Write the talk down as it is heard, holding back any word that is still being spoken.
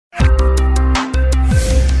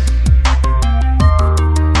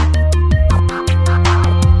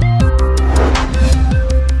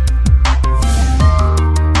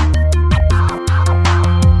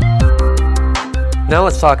Now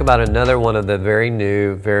let's talk about another one of the very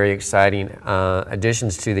new, very exciting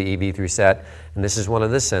additions to the EV3 set, and this is one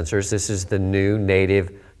of the sensors. This is the new native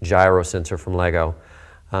gyro sensor from LEGO.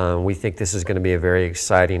 We think this is going to be a very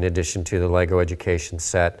exciting addition to the LEGO education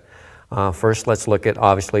set. First, let's look at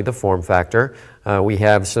obviously the form factor. We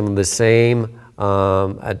have some of the same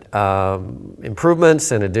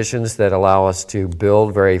improvements and additions that allow us to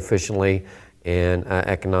build very efficiently and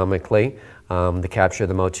economically. To capture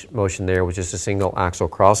the motion there, which is a single axle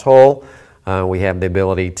cross hole. We have the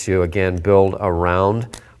ability to again build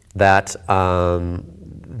around that,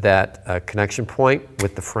 connection point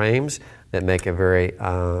with the frames that make it very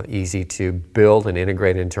easy to build and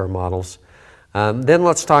integrate into our models. Then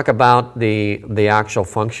let's talk about the actual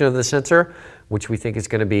function of the sensor, which we think is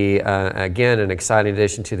going to be again an exciting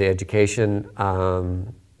addition to the education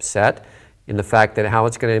set, in the fact that how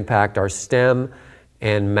it's going to impact our STEM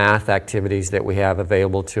and math activities that we have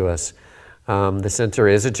available to us. The sensor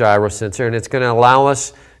is a gyro sensor, and it's going to allow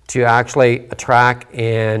us to actually track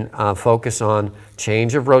and focus on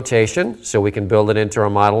change of rotation, so we can build it into our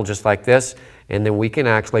model just like this, and then we can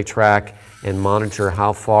actually track and monitor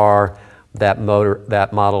how far that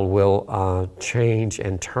model will change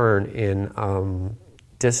and turn in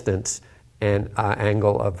distance and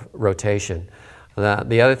angle of rotation.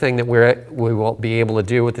 The other thing that we will be able to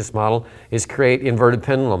do with this model is create inverted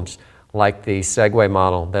pendulums like the Segway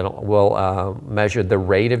model that will measure the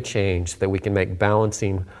rate of change, so that we can make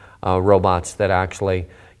balancing robots that actually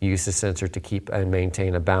use the sensor to keep and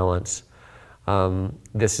maintain a balance.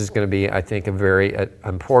 This is going to be, I think, a very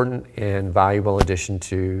important and valuable addition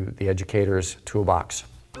to the educator's toolbox.